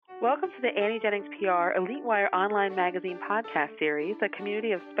Welcome to the Annie Jennings PR Elite Wire online magazine podcast series, a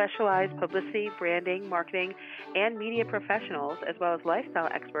community of specialized publicity, branding, marketing, and media professionals, as well as lifestyle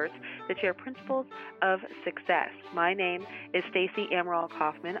experts that share principles of success. My name is Stacey Amaral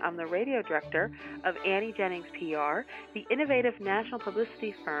Kaufman. I'm the radio director of Annie Jennings PR, the innovative national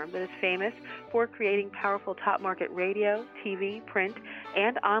publicity firm that is famous for creating powerful top market radio, TV, print,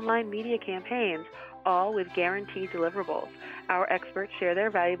 and online media campaigns, all with guaranteed deliverables. Our experts share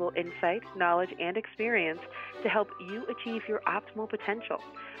their valuable insight, knowledge, and experience to help you achieve your optimal potential.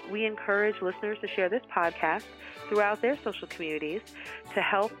 We encourage listeners to share this podcast throughout their social communities to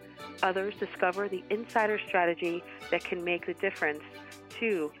help others discover the insider strategy that can make the difference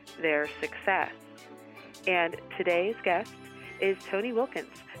to their success. And today's guest is Tony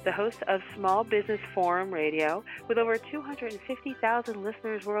Wilkins, the host of Small Business Forum Radio with over 250,000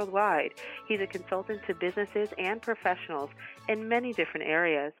 listeners worldwide. He's a consultant to businesses and professionals in many different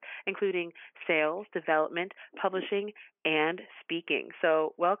areas, including sales, development, publishing, and speaking.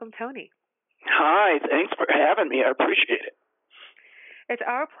 So welcome, Tony. Hi, thanks for having me. I appreciate it. It's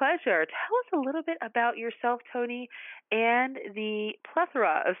our pleasure. Tell us a little bit about yourself, Tony, and the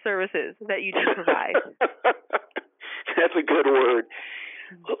plethora of services that you do provide. That's a good word.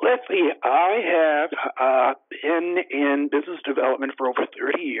 Let's see. I have been in business development for over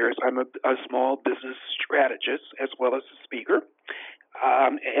 30 years. I'm a small business strategist as well as a speaker.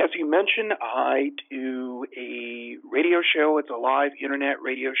 As you mentioned, I do a radio show. It's a live internet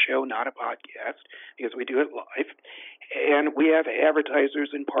radio show, not a podcast, because we do it live. And we have advertisers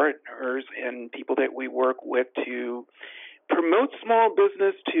and partners and people that we work with to promote small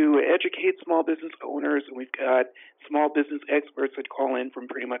business, to educate small business owners, and we've got small business experts that call in from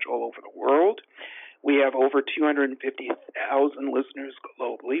pretty much all over the world. We have over 250,000 listeners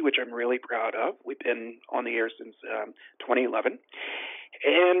globally, which I'm really proud of. We've been on the air since 2011.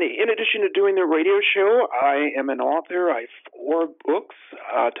 And in addition to doing the radio show, I am an author. I have 4 books,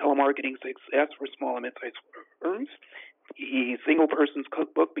 Telemarketing Success for Small and Mid-Sized Firms, the Single Person's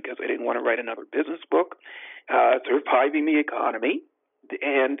Cookbook, because I didn't want to write another business book, Surviving the Economy,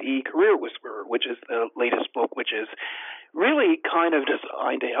 and The Career Whisperer, which is the latest book, which is really kind of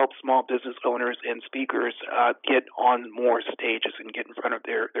designed to help small business owners and speakers get on more stages and get in front of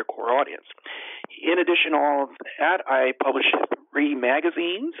their core audience. In addition to all of that, I publish 3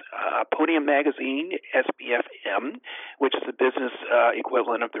 magazines, Podium Magazine, SBFM, which is the business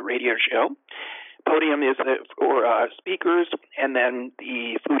equivalent of the radio show. Podium is for speakers, and then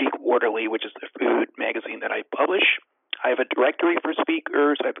the Foodie Quarterly, which is the food magazine that I publish. I have a directory for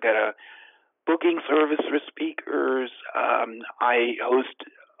speakers. I've got a booking service for speakers. I host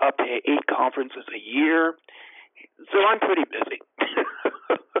up to 8 conferences a year, so I'm pretty busy.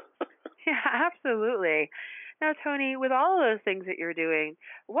 Yeah, absolutely. Now, Tony, with all of those things that you're doing,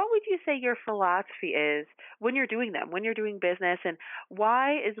 what would you say your philosophy is when you're doing them, when you're doing business, and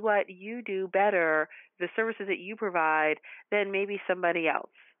why is what you do better, the services that you provide, than maybe somebody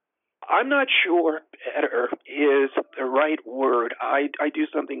else? I'm not sure better is the right word. I do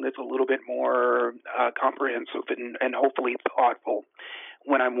something that's a little bit more comprehensive and hopefully thoughtful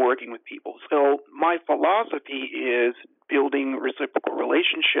when I'm working with people. So my philosophy is building reciprocal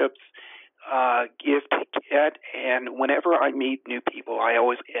relationships, give to get, and whenever I meet new people, I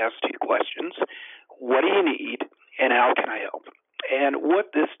always ask 2 questions. What do you need, and how can I help? And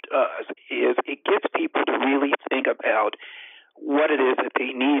what this does is it gets people to really think about what it is that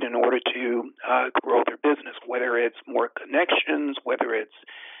they need in order to grow their business, whether it's more connections, whether it's,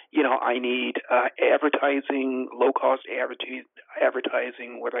 I need advertising, low-cost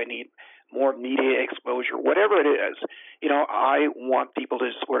advertising, whether I need more media exposure, whatever it is, I want people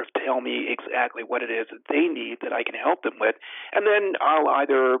to sort of tell me exactly what it is that they need that I can help them with. And then I'll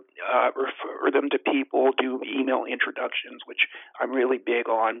either refer them to people, do email introductions, which I'm really big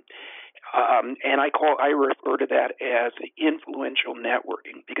on. And I refer to that as influential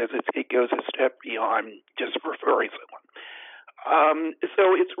networking because it goes a step beyond just referring someone.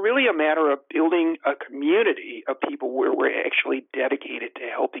 So it's really a matter of building a community of people where we're actually dedicated to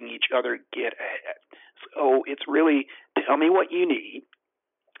helping each other get ahead. So it's really tell me what you need,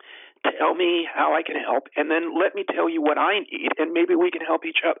 tell me how I can help, and then let me tell you what I need, and maybe we can help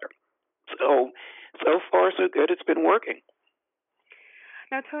each other. So far, so good. It's been working.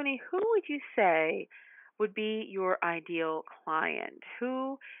 Now, Tony, who would you say would be your ideal client?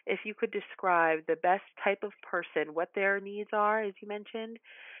 Who, if you could describe the best type of person, what their needs are, as you mentioned,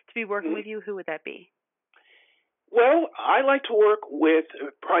 to be working with you, who would that be? Well, I like to work with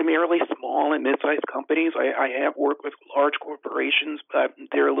primarily small and mid-sized companies. I have worked with large corporations, but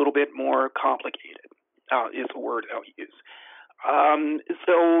they're a little bit more complicated, is the word I'll use.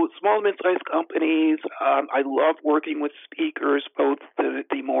 So small and mid-sized companies, I love working with speakers, both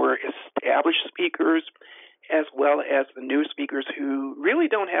the more established speakers as well as the new speakers who really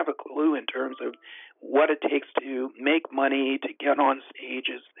don't have a clue in terms of what it takes to make money, to get on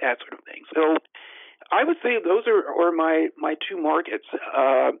stages, that sort of thing. So I would say those are my two markets,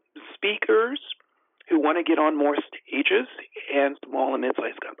 speakers who want to get on more stages and small and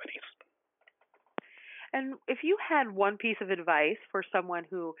mid-sized companies. And if you had one piece of advice for someone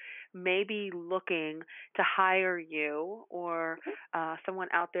who may be looking to hire you or someone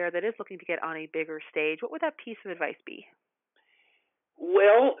out there that is looking to get on a bigger stage, what would that piece of advice be?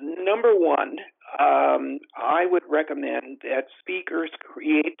 Well, number one, I would recommend that speakers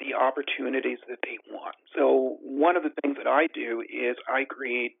create the opportunities that they want. So one of the things that I do is I've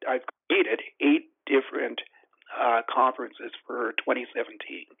created 8 different conferences for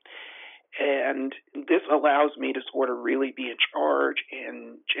 2017. And this allows me to sort of really be in charge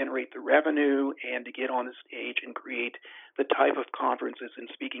and generate the revenue and to get on the stage and create the type of conferences and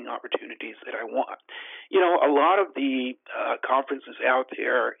speaking opportunities that I want. You know, a lot of the conferences out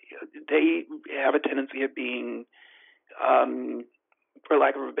there, they have a tendency of being, for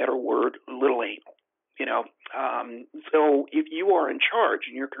lack of a better word, a little anal. You know, so if you are in charge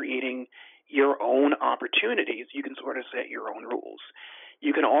and you're creating your own opportunities, you can sort of set your own rules.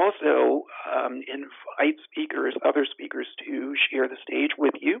 You can also invite other speakers to share the stage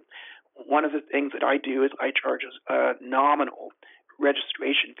with you. One of the things that I do is I charge a nominal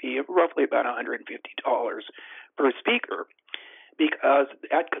registration fee of roughly about $150 per speaker, because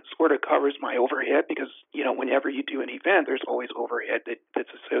that sort of covers my overhead, because, you know, whenever you do an event, there's always overhead that's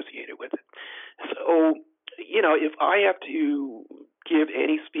associated with it. So, you know, if I have to give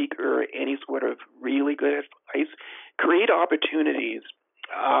any speaker any sort of really good advice, create opportunities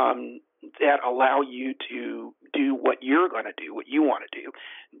that allow you to do what you're going to do, what you want to do.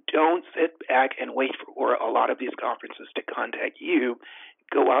 Don't sit back and wait for a lot of these conferences to contact you.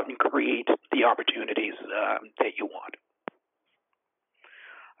 Go out and create the opportunities that you want.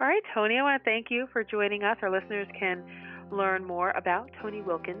 All right, Tony, I want to thank you for joining us. Our listeners can learn more about Tony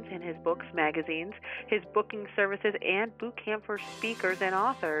Wilkins and his books, magazines, his booking services, and boot camp for speakers and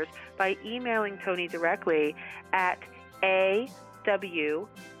authors by emailing Tony directly at AWIL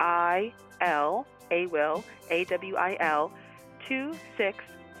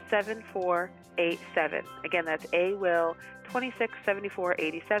 267487. Again, that's AWIL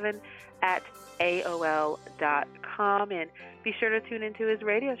 267487 at AOL.com. And be sure to tune into his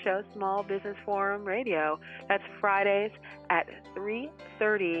radio show, Small Business Forum Radio. That's Fridays at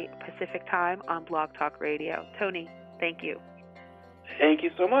 3:30 Pacific Time on Blog Talk Radio. Tony, thank you. Thank you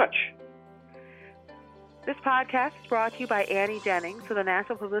so much. This podcast is brought to you by Annie Jennings, with the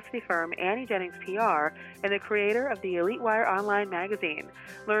national publicity firm Annie Jennings PR, and the creator of the Elite Wire online magazine.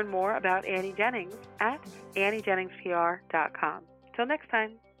 Learn more about Annie Jennings at AnnieJenningsPR.com. Till next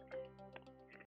time.